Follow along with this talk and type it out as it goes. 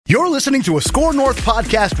You're listening to a Score North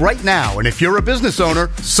podcast right now, and if you're a business owner,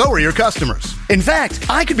 so are your customers. In fact,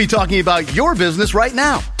 I could be talking about your business right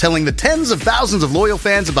now, telling the tens of thousands of loyal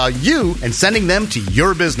fans about you and sending them to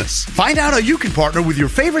your business. Find out how you can partner with your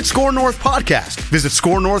favorite Score North podcast. Visit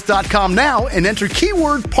scorenorth.com now and enter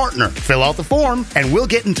keyword partner. Fill out the form, and we'll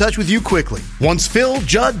get in touch with you quickly. Once Phil,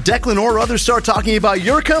 Judd, Declan, or others start talking about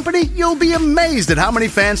your company, you'll be amazed at how many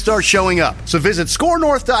fans start showing up. So visit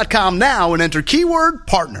scorenorth.com now and enter keyword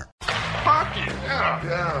partner. Hockey,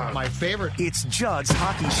 yeah. My favorite. It's Judd's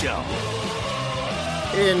Hockey Show.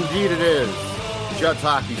 Indeed it is. Judd's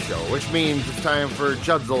Hockey Show, which means it's time for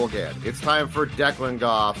Judd Zulgad. It's time for Declan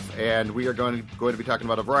Goff, and we are going to be talking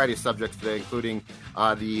about a variety of subjects today, including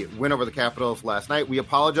the win over the Capitals last night. We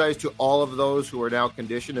apologize to all of those who are now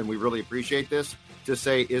conditioned, and we really appreciate this, to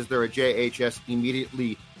say, is there a JHS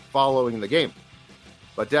immediately following the game?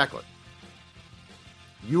 But Declan,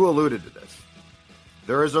 you alluded to this.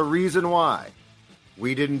 There is a reason why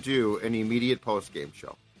we didn't do an immediate post-game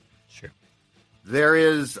show. Sure. There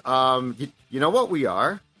is, you know what we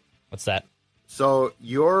are? What's that? So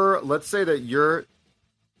let's say that you're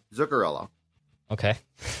Zuccarello. Okay.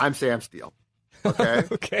 I'm Sam Steele. Okay.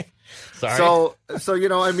 Okay. Sorry. So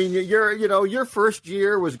your first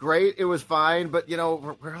year was great. It was fine, but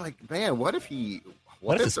we're like, man, what if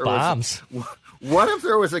this bombs? What if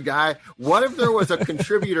there was a guy? What if there was a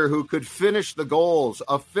contributor who could finish the goals?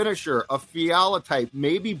 A finisher, a Fiala type,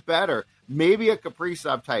 maybe better, maybe a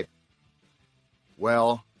Kaprizov type.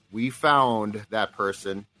 Well, we found that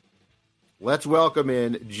person. Let's welcome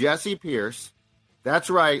in Jessie Pierce. That's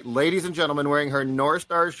right, ladies and gentlemen, wearing her North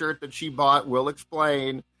Star shirt that she bought. Will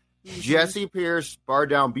explain. Jessie Pierce, Bar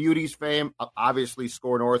Down Beauties fame, obviously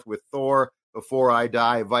Score North with Thor, Before I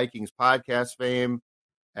Die, Vikings podcast fame,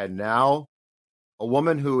 and now a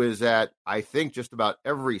woman who is at, I think, just about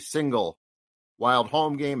every single Wild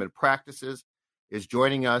home game and practices, is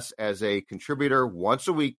joining us as a contributor once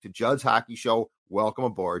a week to Judd's Hockey Show. Welcome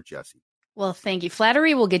aboard, Jessie. Well, thank you.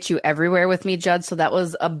 Flattery will get you everywhere with me, Judd. So that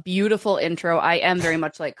was a beautiful intro. I am very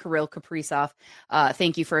much like Kirill Kaprizov.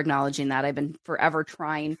 Thank you for acknowledging that. I've been forever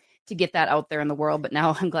trying to get that out there in the world, but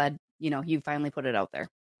now I'm glad, you finally put it out there.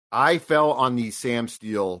 I fell on the Sam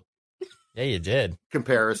Steele Yeah, you did.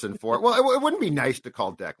 comparison for it. Well, it wouldn't be nice to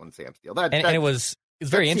call Declan Sam Steele. And it was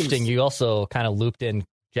very interesting. seems- You also kind of looped in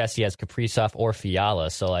Jessie as Kaprizov or Fiala.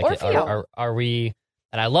 So, Or Fiala. are we?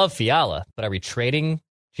 And I love Fiala, but are we trading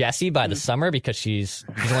Jessie by the summer because she's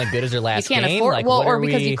only good as her last You can't game? afford, Like, well, what or are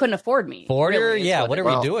because we, you couldn't afford me. afford her? really, is Yeah, what it are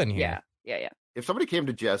is. we doing here? Yeah. If somebody came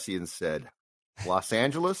to Jessie and said Los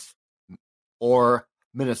Angeles or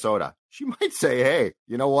Minnesota, she might say, hey,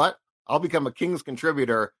 you know what? I'll become a Kings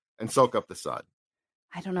contributor and soak up the sun.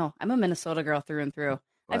 I don't know. I'm a Minnesota girl through and through.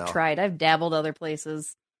 Well. I've tried. I've dabbled other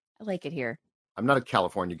places. I like it here. I'm not a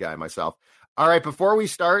California guy myself. All right, before we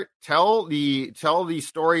start, tell the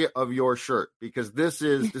story of your shirt, because this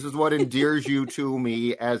is what endears you to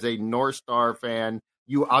me as a North Star fan.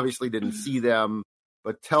 You obviously didn't see them,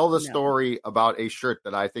 but tell the story about a shirt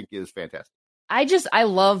that I think is fantastic. I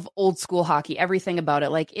love old school hockey, everything about it.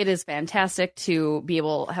 Like, it is fantastic to be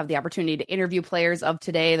able to have the opportunity to interview players of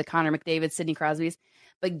today, the Connor McDavid, Sidney Crosby's,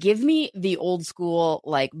 but give me the old school,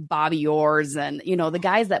 like Bobby Orrs and, the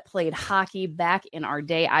guys that played hockey back in our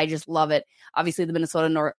day. I just love it. Obviously, the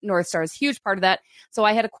Minnesota North Star is a huge part of that. So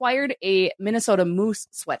I had acquired a Minnesota Moose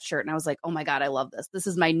sweatshirt, and I was like, oh my God, I love this. This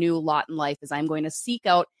is my new lot in life, is I'm going to seek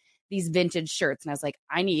out these vintage shirts. And I was like,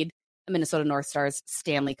 I need a Minnesota North Stars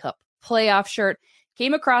Stanley Cup playoff shirt.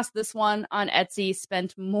 Came across this one on Etsy,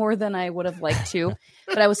 spent more than I would have liked to,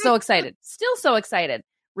 but I was so excited. Still so excited.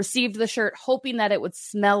 Received the shirt hoping that it would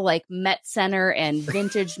smell like Met Center and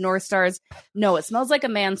vintage North Stars. No, it smells like a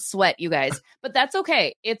man's sweat, you guys. But that's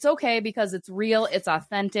okay. It's okay because it's real. It's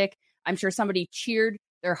authentic. I'm sure somebody cheered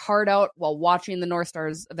their heart out while watching the North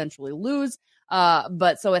Stars eventually lose.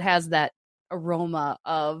 But so it has that aroma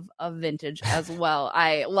of vintage as well.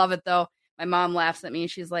 I love it, though. My mom laughs at me.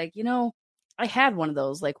 She's like, I had one of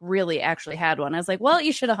those, like really actually had one. I was like, well,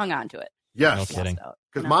 you should have hung on to it. Yes, No kidding.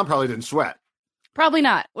 because Mom probably didn't sweat. Probably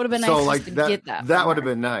not. Would have been nice So just like to that, get that. that from would have her.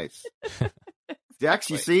 been nice. Dex,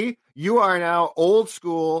 you see, you are now old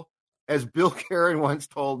school. As Bill Karen once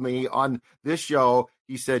told me on this show,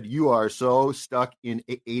 he said, you are so stuck in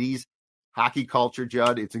 80s hockey culture,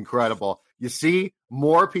 Judd. It's incredible. You see,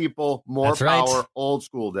 more people, more That's power, right. old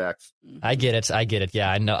school, Dex. I get it.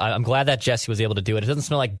 Yeah, I know. I'm glad that Jessie was able to do it. It doesn't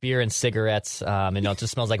smell like beer and cigarettes. It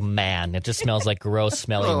just smells like man. It just smells like gross,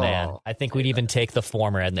 smelly man. I think we'd even take the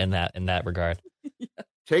former in that regard.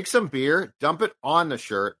 Take some beer, dump it on the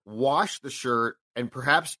shirt, wash the shirt, and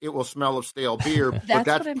perhaps it will smell of stale beer, but That's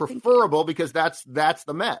that's what I'm preferable because that's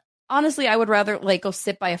the Met. Honestly, I would rather like go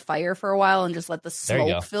sit by a fire for a while and just let the There you go.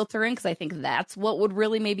 smoke filter in, because I think that's what would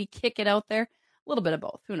really maybe kick it out there. A little bit of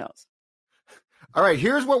both. Who knows? All right,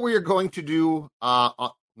 here's what we are going to do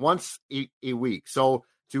once a week. So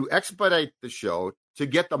to expedite the show, to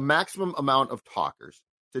get the maximum amount of talkers,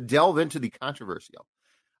 to delve into the controversial,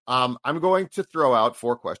 I'm going to throw out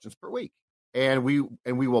 4 questions per week. And we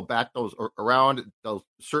will bat those around. They'll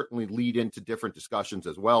certainly lead into different discussions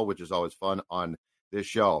as well, which is always fun on this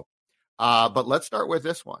show. But let's start with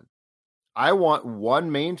this one. I want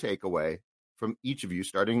one main takeaway from each of you,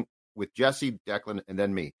 starting with Jesse, Declan, and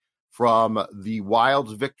then me, from the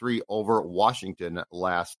Wild's victory over Washington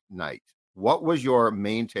last night. What was your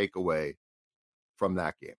main takeaway from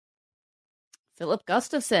that game? Filip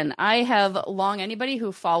Gustavsson. Anybody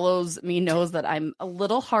who follows me knows that I'm a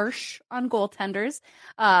little harsh on goaltenders,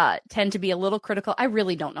 tend to be a little critical. I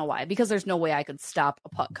really don't know why, because there's no way I could stop a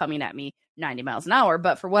puck coming at me 90 miles an hour.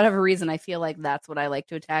 But for whatever reason, I feel like that's what I like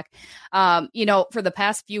to attack. For the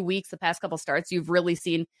past few weeks, the past couple starts, you've really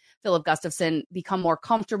seen Filip Gustavsson become more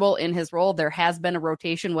comfortable in his role. There has been a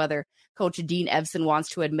rotation, whether Coach Dean Evson wants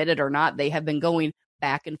to admit it or not. They have been going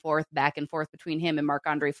back and forth between him and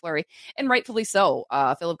Marc-Andre Fleury, and rightfully so.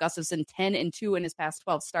 Filip Gustavsson 10-2 in his past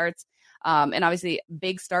 12 starts, and obviously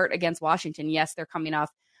big start against Washington. Yes, they're coming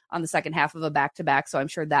off on the second half of a back-to-back, so I'm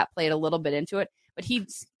sure that played a little bit into it, but he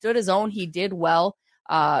stood his own. He did well,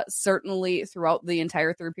 certainly throughout the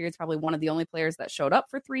entire 3 periods, probably one of the only players that showed up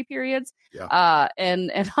for 3 periods. Yeah.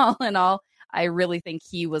 And all in all, I really think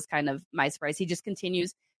he was kind of my surprise. He just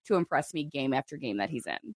continues to impress me game after game that he's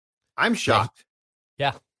in. I'm shocked.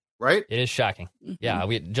 Yeah. Right? It is shocking. Mm-hmm. Yeah.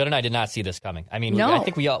 Judd and I did not see this coming. I mean, no. I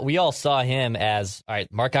think we all saw him as, all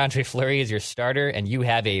right, Marc-Andre Fleury is your starter and you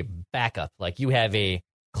have a backup. Like, you have a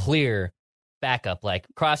clear backup. Like,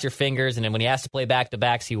 cross your fingers, and then when he has to play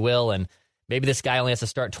back-to-backs, he will. And maybe this guy only has to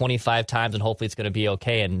start 25 times and hopefully it's going to be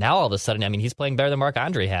okay. And now all of a sudden, I mean, he's playing better than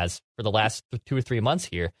Marc-Andre has for the last 2 or 3 months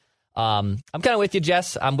here. I'm kind of with you,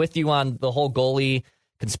 Jess. I'm with you on the whole goalie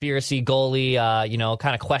conspiracy,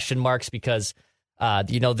 kind of question marks, because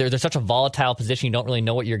they're such a volatile position. You don't really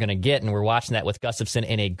know what you're going to get. And we're watching that with Gustavsson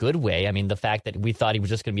in a good way. I mean, the fact that we thought he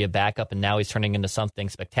was just going to be a backup and now he's turning into something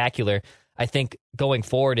spectacular. I think going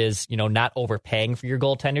forward is, not overpaying for your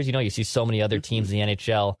goaltenders. You see so many other teams in the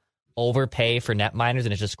NHL overpay for net minors,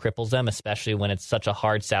 and it just cripples them, especially when it's such a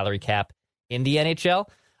hard salary cap in the NHL.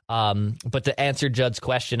 But to answer Judd's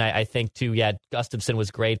question, I think too, yeah, Gustavsson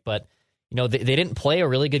was great, but they didn't play a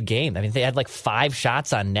really good game. I mean, they had like 5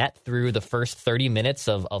 shots on net through the first 30 minutes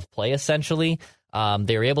of play, essentially.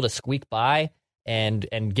 They were able to squeak by and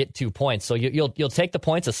get 2 points. So you'll take the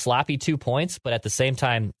points, a sloppy 2 points, but at the same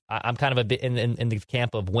time, I'm kind of a bit in the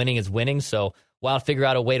camp of winning is winning. So Wild figure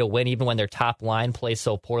out a way to win even when their top line plays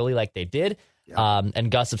so poorly like they did. Yeah. And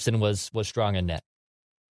Gustavsson was strong in net.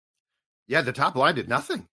 Yeah, the top line did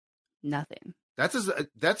nothing. Nothing. That's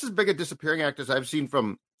as big a disappearing act as I've seen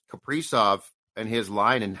from Kaprizov and his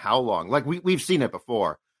line in how long? Like we've seen it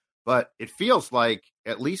before, but it feels like,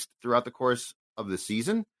 at least throughout the course of the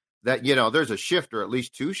season, that there's a shift or at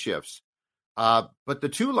least 2 shifts. But the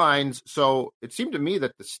 2 lines, so it seemed to me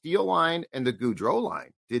that the Steele line and the Gaudreau line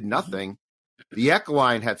did nothing. The Ek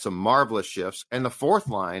line had some marvelous shifts, and the 4th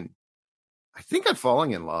line, I think I'm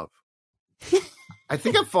falling in love. I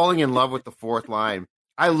think I'm falling in love with the 4th line.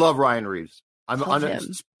 I love Ryan Reeves.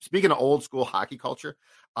 Speaking of old school hockey culture.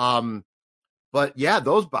 But yeah,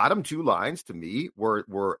 those bottom 2 lines to me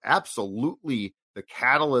were absolutely the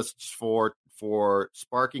catalysts for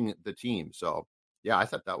sparking the team. So yeah, I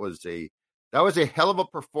thought that was a hell of a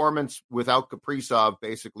performance without Kaprizov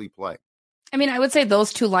basically playing. I mean, I would say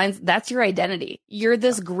those 2 lines, that's your identity. You're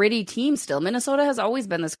this gritty team still. Minnesota has always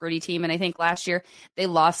been this gritty team, and I think last year they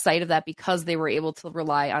lost sight of that because they were able to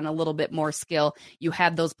rely on a little bit more skill. You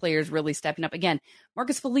had those players really stepping up. Again,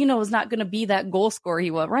 Marcus Foligno was not going to be that goal scorer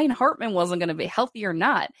he was. Ryan Hartman wasn't going to be, healthy or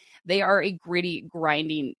not. They are a gritty,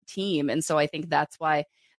 grinding team, and so I think that's why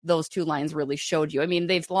those 2 lines really showed you. I mean,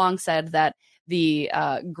 they've long said that the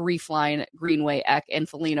Grief line, Greenway, Ek, and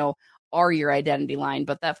Foligno are your identity line,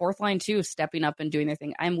 but that 4th line too, stepping up and doing their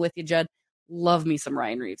thing. I'm with you, Judd. Love me some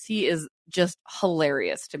Ryan Reeves. He is just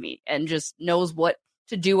hilarious to me and just knows what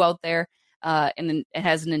to do out there, and it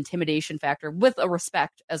has an intimidation factor with a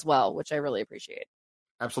respect as well, which I really appreciate.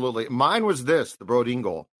 Absolutely. Mine was the Brodin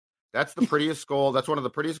goal. That's the prettiest goal. That's one of the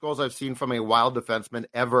prettiest goals I've seen from a Wild defenseman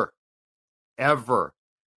ever. I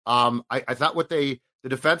thought the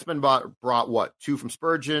defenseman brought what? 2 from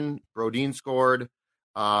Spurgeon. Brodin scored.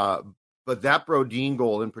 But that Brodin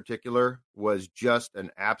goal in particular was just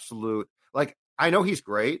an absolute, like, I know he's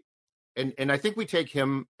great. And I think we take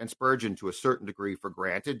him and Spurgeon to a certain degree for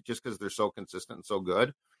granted just because they're so consistent and so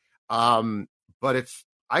good. But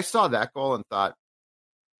I saw that goal and thought,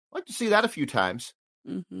 I'd like to see that a few times.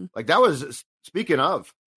 Mm-hmm. Like that was, speaking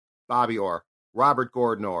of Bobby Orr, Robert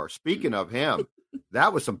Gordon Orr, speaking of him,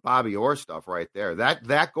 that was some Bobby Orr stuff right there.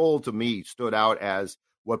 That goal to me stood out as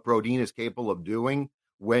what Brodin is capable of doing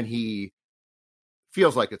when he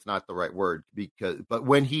feels like it's not the right word, but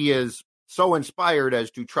when he is so inspired as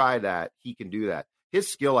to try that, he can do that. His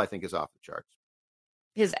skill, I think, is off the charts.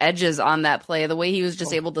 His edges on that play, the way he was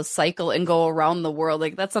just able to cycle and go around the world,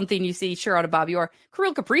 like that's something you see sure out of Bobby Orr.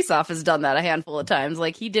 Kirill Kaprizov has done that a handful of times.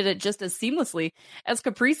 Like he did it just as seamlessly as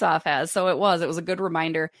Kaprizov has. So it was a good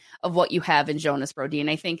reminder of what you have in Jonas Brodin.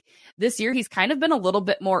 I think this year he's kind of been a little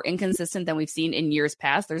bit more inconsistent than we've seen in years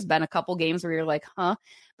past. There's been a couple games where you're like, huh?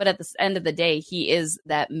 But at the end of the day, he is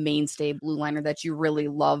that mainstay blue liner that you really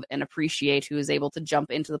love and appreciate, who is able to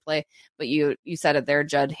jump into the play. But you said it there,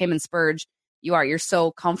 Judd, him and Spurge, you're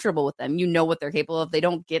so comfortable with them. You know what they're capable of. They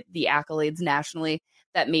don't get the accolades nationally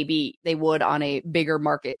that maybe they would on a bigger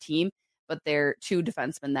market team, but they're two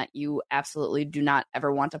defensemen that you absolutely do not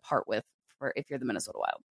ever want to part with if you're the Minnesota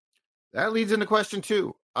Wild. That leads into question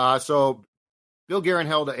 2. So Bill Guerin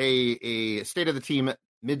held a State of the Team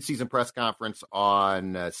midseason press conference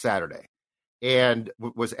on Saturday and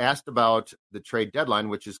was asked about the trade deadline,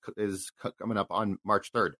 which is coming up on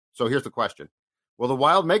March 3rd. So here's the question. Will the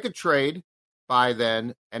Wild make a trade by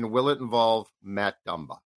then, and will it involve Matt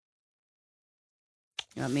Dumba?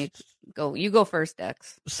 You go first,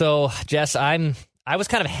 Dex. So, Jess, I was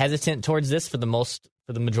kind of hesitant towards this for the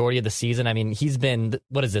majority of the season. I mean, he's been,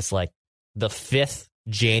 what is this, like the 5th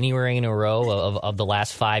January in a row of the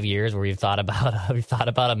last 5 years where we've thought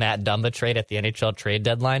about a Matt Dumba trade at the NHL trade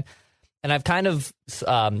deadline. And I've kind of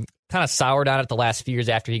soured on it the last few years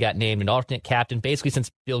after he got named an alternate captain, basically since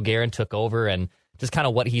Bill Guerin took over, and just kind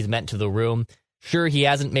of what he's meant to the room. Sure, he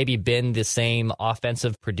hasn't maybe been the same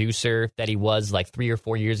offensive producer that he was like 3 or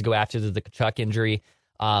 4 years ago after the Tkachuk injury.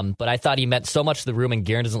 But I thought he meant so much to the room, and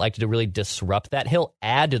Guerin doesn't like to really disrupt that. He'll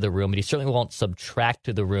add to the room, but he certainly won't subtract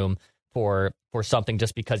to the room for something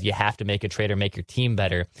just because you have to make a trade or make your team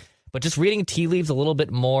better. But just reading tea leaves a little bit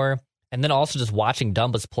more, and then also just watching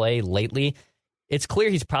Dumba's play lately, it's clear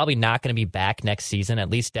he's probably not going to be back next season, at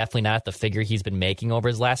least definitely not at the figure he's been making over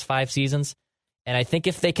his last 5 seasons. And I think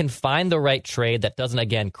if they can find the right trade that doesn't,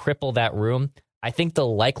 again, cripple that room, I think the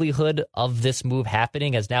likelihood of this move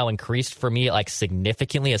happening has now increased for me like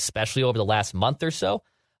significantly, especially over the last month or so.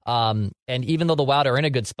 And even though the Wild are in a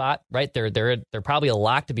good spot, right, they're probably a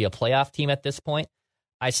lock to be a playoff team at this point.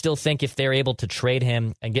 I still think if they're able to trade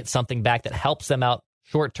him and get something back that helps them out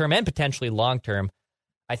short term and potentially long term,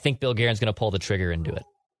 I think Bill Guerin's going to pull the trigger and do it.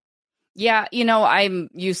 Yeah,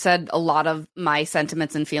 you said a lot of my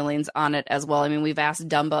sentiments and feelings on it as well. I mean, we've asked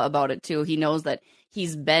Dumba about it too. He knows that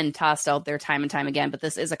he's been tossed out there time and time again, but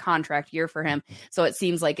this is a contract year for him. So it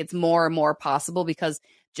seems like it's more and more possible because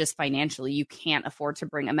just financially, you can't afford to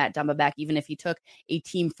bring a Matt Dumba back. Even if he took a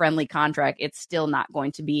team-friendly contract, it's still not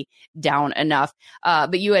going to be down enough.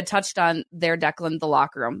 But you had touched on there, Declan, the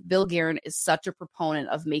locker room. Bill Guerin is such a proponent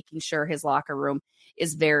of making sure his locker room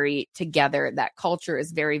is very together. That culture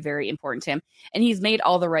is very, very important to him. And he's made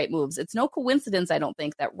all the right moves. It's no coincidence, I don't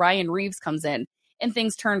think, that Ryan Reeves comes in and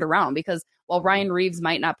things turned around, because while Ryan Reeves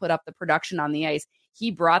might not put up the production on the ice, he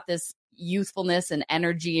brought this youthfulness and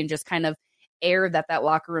energy and just kind of air that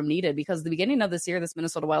locker room needed, because the beginning of this year, this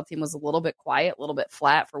Minnesota Wild team was a little bit quiet, a little bit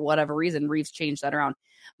flat for whatever reason. Reeves changed that around.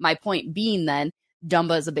 My point being then,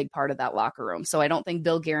 Dumba is a big part of that locker room. So I don't think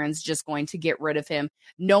Bill Guerin's just going to get rid of him,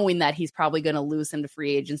 knowing that he's probably going to lose him to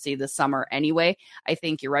free agency this summer anyway. I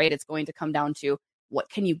think you're right. It's going to come down to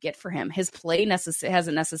what can you get for him? His play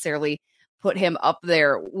hasn't necessarily put him up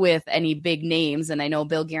there with any big names. And I know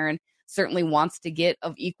Bill Guerin certainly wants to get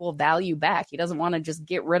of equal value back. He doesn't want to just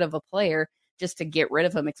get rid of a player just to get rid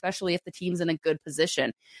of him, especially if the team's in a good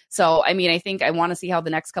position. So, I mean, I think I want to see how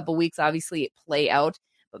the next couple weeks obviously play out.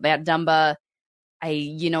 But Matt Dumba,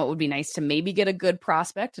 it would be nice to maybe get a good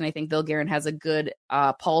prospect. And I think Bill Guerin has a good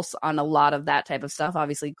pulse on a lot of that type of stuff.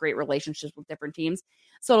 Obviously, great relationships with different teams.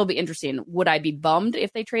 So it'll be interesting. Would I be bummed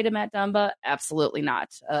if they traded Matt Dumba? Absolutely not.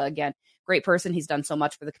 Again, great person. He's done so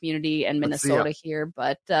much for the community and Minnesota here.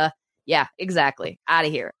 But yeah, exactly. Out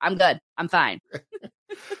of here. I'm good. I'm fine.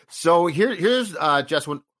 So here's just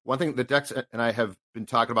one thing that Dex and I have been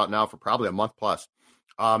talking about now for probably a month plus.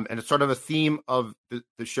 And it's sort of a theme of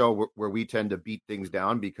the show where we tend to beat things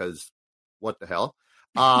down because what the hell?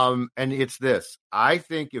 And it's this. I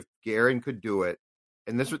think if Guerin could do it,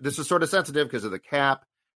 and this is sort of sensitive because of the cap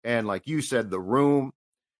and, like you said, the room,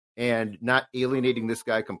 and not alienating this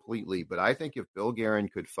guy completely, but I think if Bill Guerin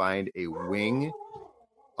could find a wing,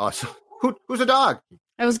 who's a dog?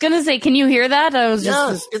 I was going to say, can you hear that?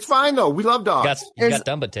 Yes, it's fine though. We love dogs. You got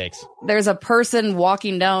Dumba takes. There's a person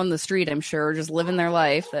walking down the street, I'm sure, just living their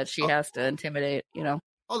life that she has to intimidate,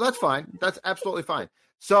 Oh, that's fine. That's absolutely fine.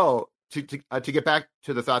 So to get back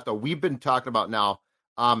to the thought though, we've been talking about now,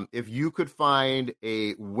 if you could find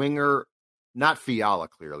a winger, not Fiala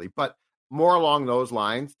clearly, but more along those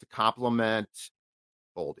lines to complement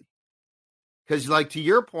Boldy. Because, like, to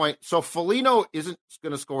your point, so Foligno isn't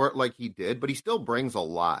going to score it like he did, but he still brings a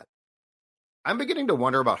lot. I'm beginning to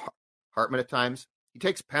wonder about Hartman at times. He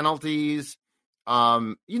takes penalties.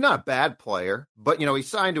 He's not a bad player, but, he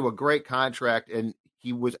signed to a great contract, and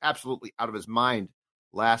he was absolutely out of his mind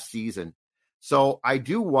last season. So I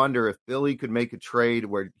do wonder if Billy could make a trade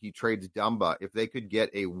where he trades Dumba, if they could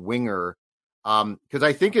get a winger. Because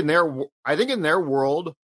I think in their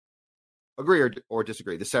world, agree or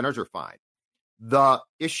disagree, the centers are fine. The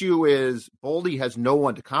issue is Boldy has no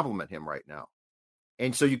one to complement him right now.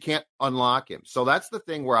 And so you can't unlock him. So that's the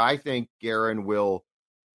thing where I think Guerin will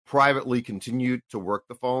privately continue to work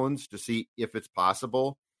the phones to see if it's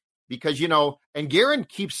possible. Because, and Guerin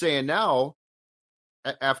keeps saying now,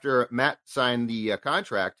 after Matt signed the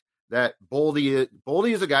contract, that Boldy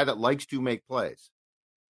is a guy that likes to make plays.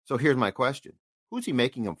 So here's my question. Who's he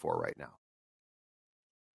making them for right now?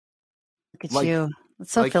 Look at you.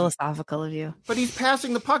 It's so philosophical of you. But he's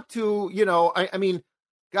passing the puck to, I mean,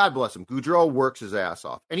 God bless him. Goudreau works his ass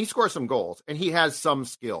off, and he scores some goals, and he has some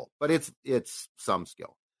skill, but it's some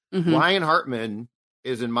skill. Mm-hmm. Ryan Hartman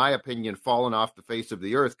is, in my opinion, fallen off the face of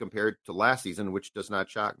the earth compared to last season, which does not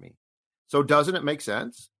shock me. So doesn't it make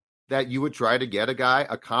sense that you would try to get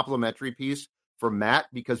a complimentary piece for Matt,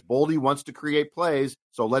 because Boldy wants to create plays,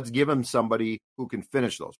 so let's give him somebody who can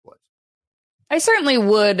finish those plays? I certainly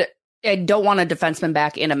would. I don't want a defenseman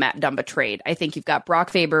back in a Matt Dumba trade. I think you've got Brock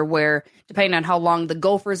Faber, where depending on how long the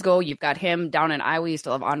Gophers go, you've got him down in Iowa. You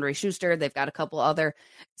still have Andre Schuster. They've got a couple other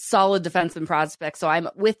solid defenseman prospects. So I'm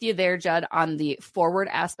with you there, Judd, on the forward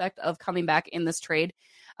aspect of coming back in this trade.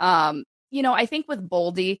 I think with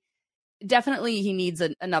Boldy, definitely he needs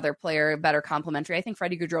another player, better complementary. I think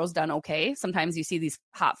Freddie Gaudreau's done okay. Sometimes you see these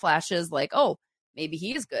hot flashes like, oh, maybe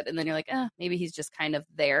he is good. And then you're like, maybe he's just kind of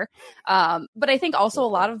there. But I think also a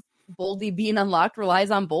lot of Boldy being unlocked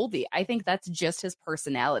relies on Boldy. I think that's just his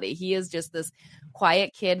personality. He is just this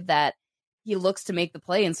quiet kid that he looks to make the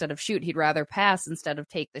play instead of shoot. He'd rather pass instead of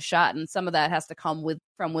take the shot. And some of that has to come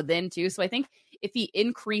from within too. So I think if he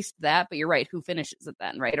increased that, but you're right, who finishes it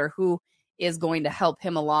then, right? Or who is going to help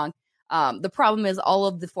him along? The problem is all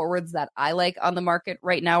of the forwards that I like on the market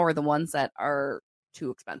right now are the ones that are too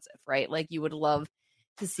expensive, right? Like you would love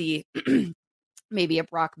to see maybe a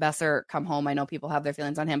Brock Besser come home. I know people have their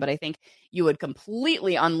feelings on him, but I think you would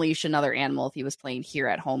completely unleash another animal if he was playing here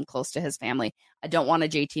at home close to his family. I don't want a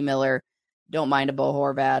JT Miller. Don't mind a Bo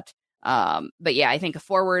Horvat. But yeah, I think a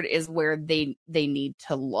forward is where they need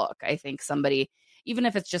to look. I think somebody, even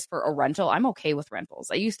if it's just for a rental, I'm okay with rentals.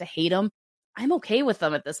 I used to hate them. I'm okay with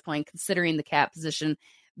them at this point, considering the cap position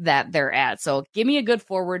that they're at. So give me a good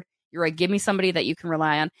forward. You're right. Give me somebody that you can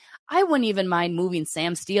rely on. I wouldn't even mind moving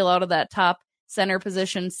Sam Steele out of that top center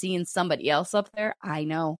position, seeing somebody else up there. I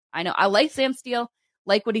know. I like Sam Steele,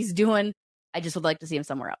 like what he's doing. I just would like to see him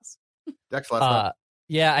somewhere else. Dex, last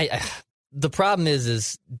the problem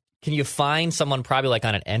is can you find someone probably like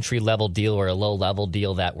on an entry level deal or a low level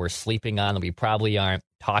deal that we're sleeping on that we probably aren't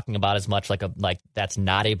talking about as much, like that's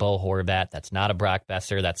not a Bo Horvat, that's not a Brock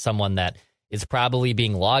Besser, that's someone that is probably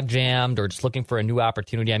being log jammed or just looking for a new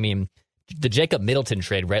opportunity. I mean, the Jacob Middleton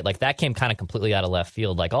trade, right? Like that came kind of completely out of left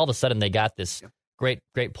field. Like all of a sudden they got this great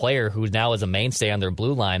player who now is a mainstay on their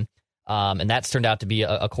blue line. And that's turned out to be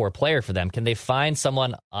a core player for them. Can they find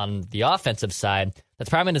someone on the offensive side that's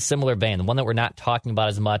probably in a similar vein, the one that we're not talking about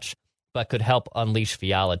as much, but could help unleash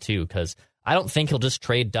Fiala too? Because I don't think he'll just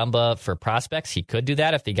trade Dumba for prospects. He could do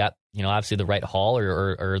that if he got, obviously the right haul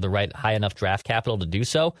or the right high enough draft capital to do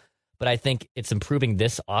so. But I think it's improving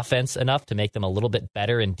this offense enough to make them a little bit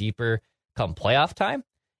better and deeper come playoff time.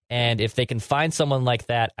 And if they can find someone like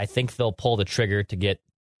that, I think they'll pull the trigger to get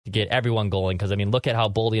everyone going. Because, I mean, look at how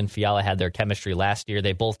Boldy and Fiala had their chemistry last year.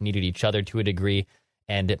 They both needed each other to a degree.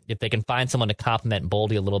 And if they can find someone to complement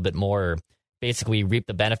Boldy a little bit more, or basically reap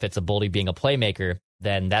the benefits of Boldy being a playmaker,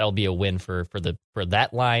 then that'll be a win for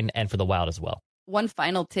that line and for the Wild as well. One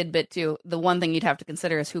final tidbit, too. The one thing you'd have to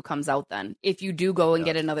consider is who comes out then. If you do go and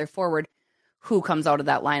get another forward, who comes out of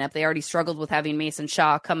that lineup? They already struggled with having Mason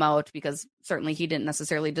Shaw come out because certainly he didn't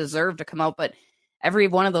necessarily deserve to come out. But every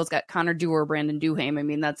one of those got Connor Dewar, Brandon Duhaime. I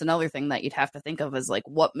mean, that's another thing that you'd have to think of is like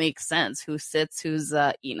what makes sense. Who sits? Who's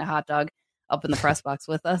eating a hot dog up in the press box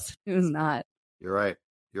with us? Who's not? You're right.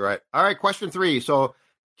 All right, question 3. So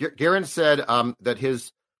Garen said that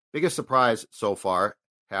his biggest surprise so far,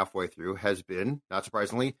 halfway through, has been, not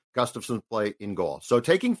surprisingly, Gustavsson's play in goal. So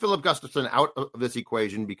taking Filip Gustavsson out of this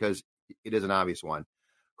equation, because it is an obvious one,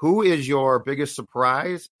 who is your biggest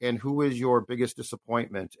surprise and who is your biggest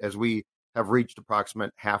disappointment as we have reached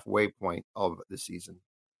approximate halfway point of the season?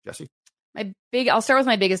 Jesse? I'll start with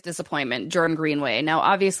my biggest disappointment, Jordan Greenway. Now,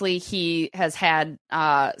 obviously, he has had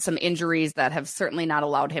some injuries that have certainly not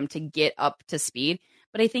allowed him to get up to speed.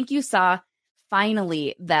 But I think you saw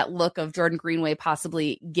finally that look of Jordan Greenway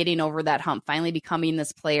possibly getting over that hump, finally becoming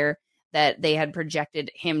this player that they had projected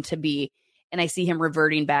him to be. And I see him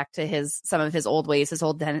reverting back to some of his old ways, his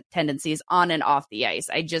old tendencies on and off the ice.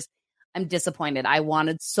 I'm disappointed. I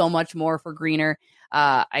wanted so much more for Greener.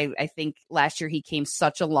 I think last year he came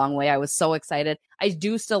such a long way. I was so excited. I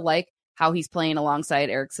do still like how he's playing alongside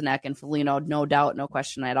Eric Sinek and Foligno, no doubt, no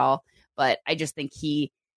question at all. But I just think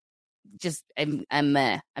I'm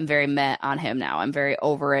meh. I'm very meh on him now. I'm very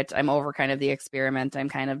over it. I'm over kind of the experiment. I'm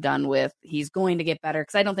kind of done with he's going to get better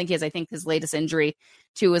because I don't think he is. I think his latest injury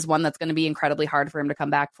too is one that's going to be incredibly hard for him to come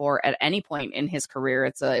back for at any point in his career.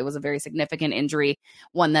 It was a very significant injury,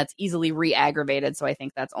 one that's easily re-aggravated. So I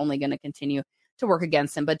think that's only going to continue to work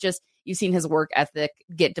against him. But just you've seen his work ethic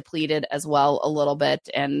get depleted as well a little bit,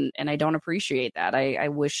 and I don't appreciate that. I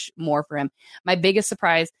wish more for him. My biggest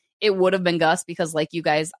surprise, it would have been Gus, because like you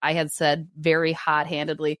guys, I had said very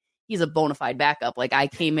hot-handedly, he's a bona fide backup. Like I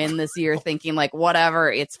came in this year thinking like,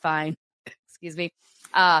 whatever, it's fine. Excuse me.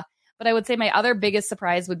 But I would say my other biggest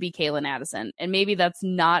surprise would be Kalen Addison. And maybe that's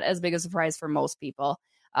not as big a surprise for most people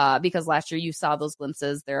because last year you saw those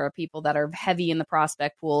glimpses. There are people that are heavy in the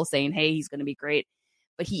prospect pool saying, hey, he's going to be great.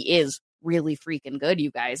 But he is really freaking good,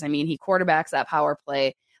 you guys. I mean, he quarterbacks that power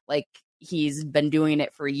play like he's been doing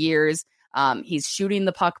it for years. He's shooting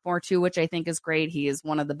the puck more too, which I think is great. He is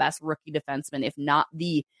one of the best rookie defensemen, if not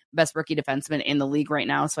the best rookie defenseman in the league right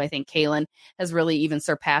now. So I think Kalen has really even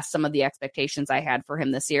surpassed some of the expectations I had for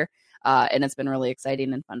him this year. And it's been really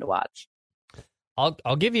exciting and fun to watch.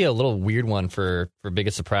 I'll give you a little weird one for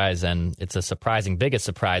biggest surprise, and it's a surprising biggest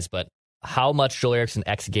surprise, but how much Joel Eriksson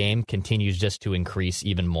X game continues just to increase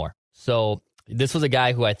even more. So this was a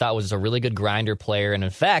guy who I thought was a really good grinder player. And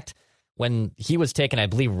in fact, when he was taken, I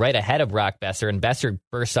believe, right ahead of Brock Besser, and Besser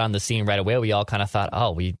burst on the scene right away, we all kind of thought,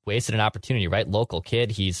 oh, we wasted an opportunity, right? Local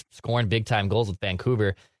kid, he's scoring big-time goals with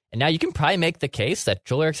Vancouver. And now you can probably make the case that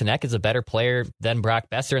Joel Eriksson Ek is a better player than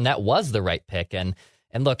Brock Besser, and that was the right pick. And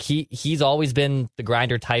look, he's always been the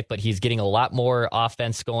grinder type, but he's getting a lot more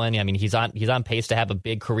offense going. I mean, he's on pace to have a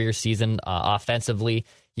big career season offensively.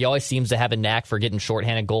 He always seems to have a knack for getting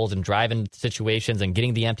shorthanded goals and driving situations and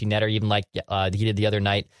getting the empty netter, even like he did the other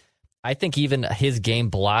night. I think even his game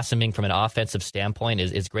blossoming from an offensive standpoint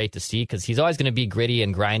is great to see, because he's always going to be gritty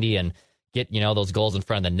and grindy and get those goals in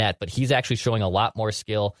front of the net. But he's actually showing a lot more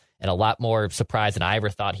skill and a lot more surprise than I ever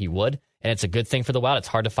thought he would. And it's a good thing for the Wild. It's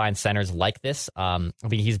hard to find centers like this. I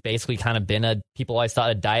mean, he's basically kind of been people always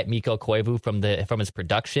thought a diet Mikko Koivu from his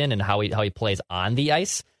production and how he plays on the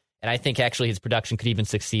ice. And I think actually his production could even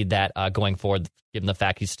succeed that going forward, given the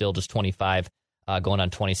fact he's still just 25, going on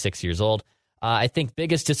 26 years old. I think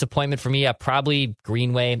biggest disappointment for me, probably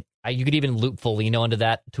Greenway. You could even loop Foligno into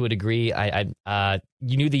that to a degree.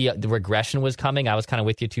 You knew the regression was coming. I was kind of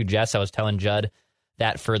with you too, Jess. I was telling Judd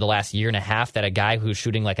that for the last year and a half, that a guy who's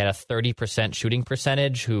shooting like at a 30% shooting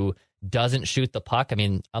percentage, who doesn't shoot the puck. I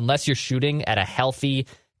mean, unless you're shooting at a healthy,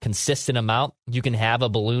 consistent amount, you can have a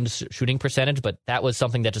ballooned shooting percentage, but that was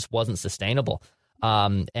something that just wasn't sustainable.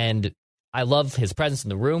 And I love his presence in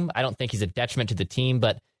the room. I don't think he's a detriment to the team,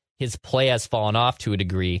 but his play has fallen off to a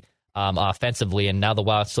degree offensively, and now the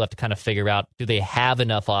Wild still have to kind of figure out, do they have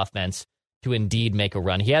enough offense to indeed make a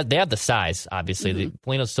run? They have the size, obviously. Mm-hmm.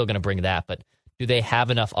 Polino's still going to bring that, but do they have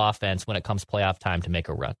enough offense when it comes playoff time to make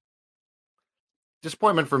a run?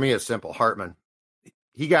 Disappointment for me is simple. Hartman.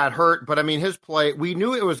 He got hurt, but I mean, his play, we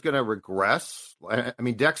knew it was going to regress. I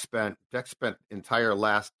mean, Deck spent entire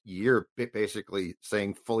last year basically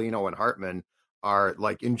saying Foligno and Hartman are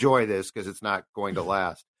like, enjoy this because it's not going to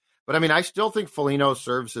last. But I mean, I still think Foligno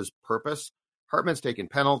serves his purpose. Hartman's taking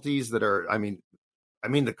penalties that are, I mean,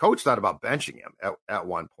 the coach thought about benching him at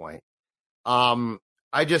one point. I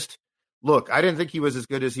didn't think he was as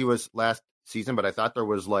good as he was last season, but I thought there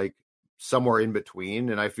was like somewhere in between,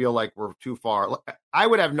 and I feel like we're too far. I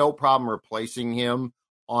would have no problem replacing him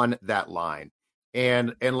on that line.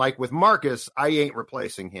 And like with Marcus, I ain't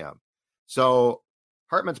replacing him. So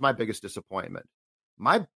Hartman's my biggest disappointment.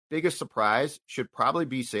 My biggest surprise should probably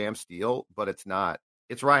be Sam Steele, but it's not.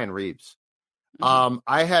 It's Ryan Reeves.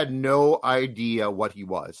 I had no idea what he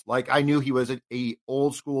was. Like, I knew he was a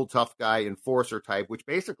old school tough guy enforcer type, which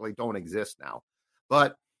basically don't exist now.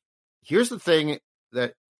 But here's the thing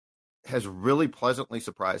that has really pleasantly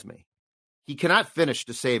surprised me. He cannot finish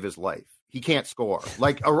to save his life. He can't score.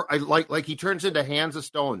 Like he turns into hands of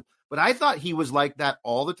stone. But I thought he was like that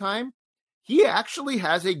all the time. He actually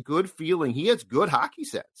has a good feeling. He has good hockey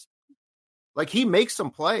sense. Like, he makes some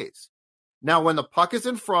plays. Now, when the puck is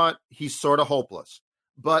in front, he's sort of hopeless.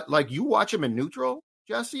 But, like, you watch him in neutral,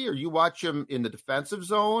 Jesse, or you watch him in the defensive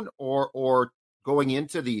zone or going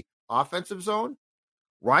into the offensive zone,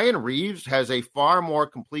 Ryan Reeves has a far more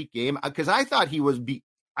complete game, because I thought he would be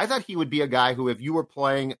a guy who, if you were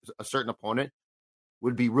playing a certain opponent,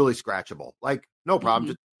 would be really scratchable. Like, no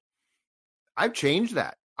problem. I've changed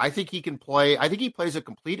that. I think he can play. I think he plays a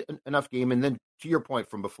complete enough game. And then, to your point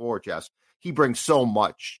from before, Jess, he brings so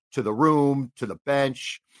much to the room, to the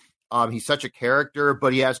bench. He's such a character,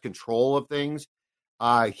 but he has control of things.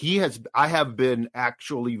 I have been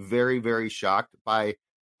actually very, very shocked by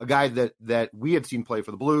a guy that we had seen play for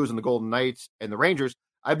the Blues and the Golden Knights and the Rangers.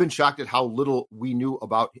 I've been shocked at how little we knew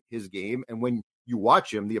about his game. And when you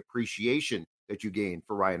watch him, the appreciation that you gain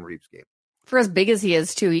for Ryan Reeves' game. For as big as he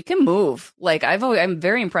is, too, he can move. Like, I'm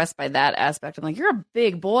very impressed by that aspect. I'm like, you're a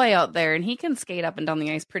big boy out there, and he can skate up and down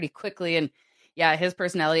the ice pretty quickly. And yeah, his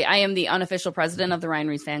personality. I am the unofficial president of the Ryan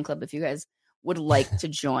Reeves fan club, if you guys would like to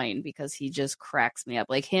join, because he just cracks me up.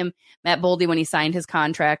 Like him, Matt Boldy, when he signed his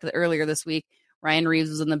contract earlier this week, Ryan Reeves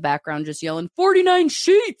was in the background just yelling 49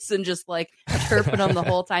 sheets and just like chirping him the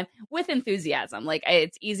whole time with enthusiasm. Like,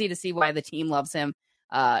 it's easy to see why the team loves him.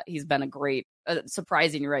 He's been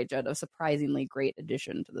surprising, you're right, Judd, a surprisingly great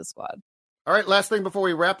addition to the squad. All right, last thing before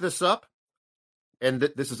we wrap this up, and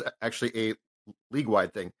this is actually a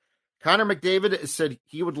league-wide thing. Connor McDavid said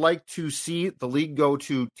he would like to see the league go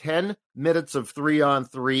to 10 minutes of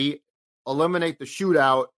 3-on-3, eliminate the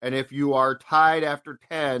shootout, and if you are tied after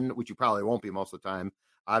 10, which you probably won't be most of the time,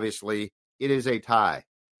 obviously, it is a tie.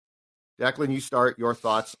 Declan, you start your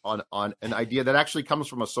thoughts on an idea that actually comes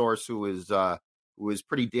from a source who is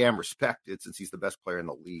pretty damn respected, since he's the best player in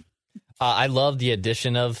the league. I love the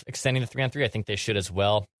addition of extending the 3-on-3. I think they should as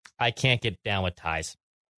well. I can't get down with ties.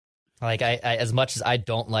 Like, I as much as I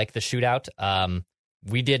don't like the shootout,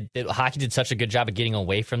 hockey did such a good job of getting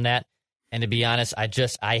away from that. And to be honest,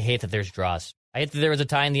 I hate that there's draws. I hate that there was a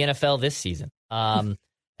tie in the NFL this season.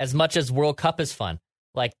 As much as World Cup is fun,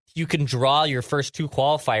 like, you can draw your first 2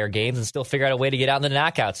 qualifier games and still figure out a way to get out in the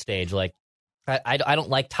knockout stage. Like, I don't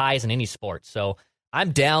like ties in any sport. So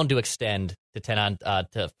I'm down to extend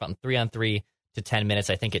to from 3-on-3 to 10 minutes.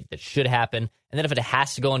 I think it should happen. And then if it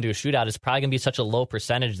has to go into a shootout, it's probably going to be such a low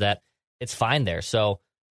percentage that it's fine there. So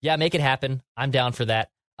yeah, make it happen. I'm down for that.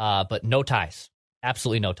 But no ties.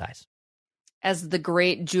 Absolutely no ties. As the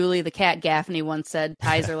great Julie the Cat Gaffney once said,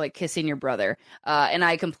 ties are like kissing your brother. And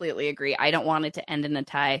I completely agree. I don't want it to end in a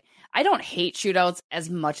tie. I don't hate shootouts as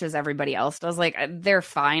much as everybody else does. Like, they're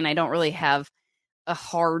fine. I don't really have a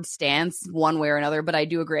hard stance one way or another, but I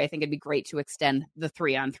do agree. I think it'd be great to extend the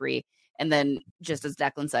 3-on-3 and then, just as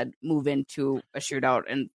Declan said, move into a shootout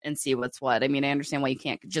and see what's what. I mean, I understand why you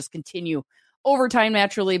can't just continue overtime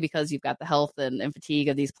naturally, because you've got the health and fatigue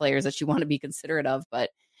of these players that you want to be considerate of,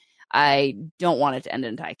 but I don't want it to end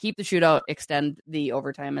in a tie. Keep the shootout, extend the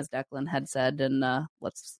overtime, as Declan had said, and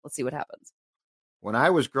let's see what happens. When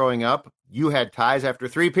I was growing up, you had ties after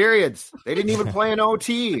 3 periods. They didn't even play an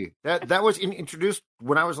OT. That was introduced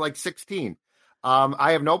when I was like 16.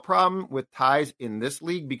 I have no problem with ties in this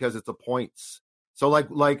league because it's a points. So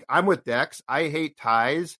like I'm with Dex. I hate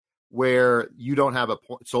ties where you don't have a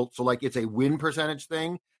point. So like it's a win percentage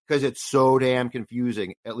thing, because it's so damn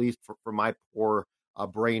confusing, at least for my poor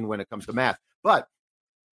brain when it comes to math. But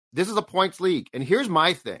this is a points league. And here's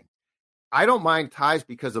my thing. I don't mind ties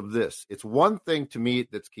because of this. It's one thing to me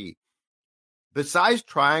that's key. Besides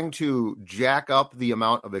trying to jack up the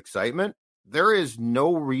amount of excitement, there is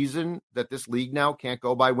no reason that this league now can't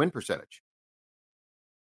go by win percentage.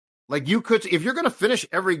 Like, you could, if you're going to finish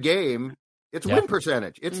every game, it's win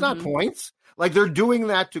percentage. It's not points. Like, they're doing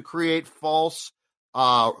that to create false,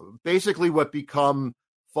 basically what become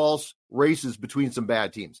false races between some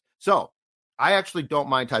bad teams. So I actually don't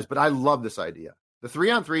mind ties, but I love this idea. The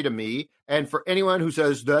 3-on-3 to me, and for anyone who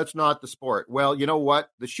says that's not the sport, well, you know what?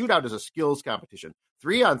 The shootout is a skills competition.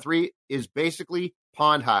 3-on-3 is basically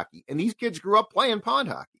pond hockey, and these kids grew up playing pond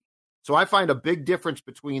hockey. So I find a big difference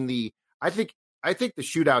between I think the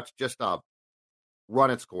shootout's just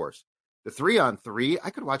run its course. The 3-on-3,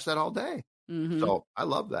 I could watch that all day. So I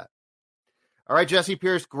love that. All right, Jesse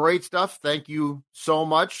Pierce, great stuff. Thank you so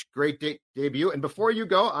much. Great debut. And before you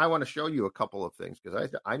go, I want to show you a couple of things because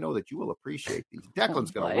I know that you will appreciate these.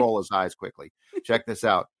 Declan's going to roll his eyes quickly. Check this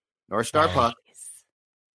out. North Star puck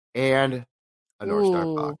and a North Star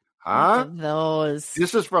puck. Huh? Those.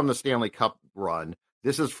 This is from the Stanley Cup run.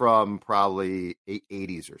 This is from probably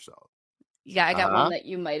 80s or so. Yeah, I got one that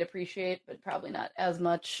you might appreciate, but probably not as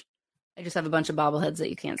much. I just have a bunch of bobbleheads that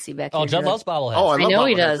you can't see back here. Oh, Judd loves bobbleheads. Oh, I know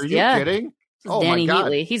he does. Are you kidding? This is Danny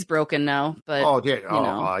Heatley. He's broken now, but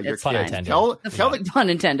you're pun intended. Tell pun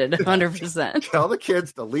intended, 100%. Tell the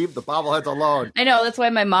kids to leave the bobbleheads alone. I know, that's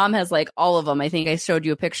why my mom has like all of them. I think I showed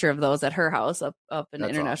you a picture of those at her house up in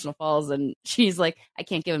International Falls, and she's like, I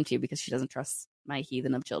can't give them to you because she doesn't trust my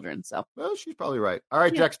heathen of children. So, well, she's probably right. All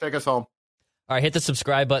right, Jex, take us home. All right, hit the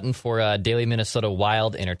subscribe button for Daily Minnesota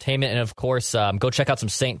Wild Entertainment. And, of course, go check out some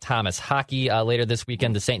St. Thomas hockey later this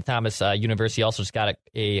weekend. The St. Thomas University also just got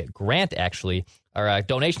a grant, actually, or a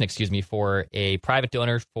donation, for a private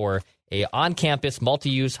donor for a on-campus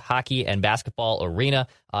multi-use hockey and basketball arena.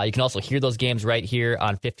 You can also hear those games right here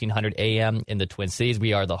on 1500 AM in the Twin Cities.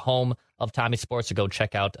 We are the home of Tommy Sports, so go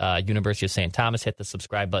check out University of St. Thomas. Hit the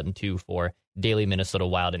subscribe button, too, for Daily Minnesota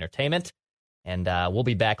Wild Entertainment. And we'll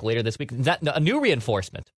be back later this week. A new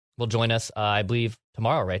reinforcement will join us, I believe,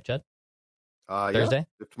 tomorrow, right, Judd? Thursday?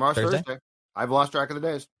 Yeah. Tomorrow's Thursday. I've lost track of the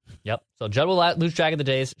days. Yep. So Judd will lose track of the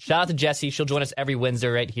days. Shout out to Jessie. She'll join us every Wednesday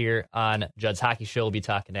right here on Judd's Hockey Show. We'll be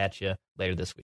talking at you later this week.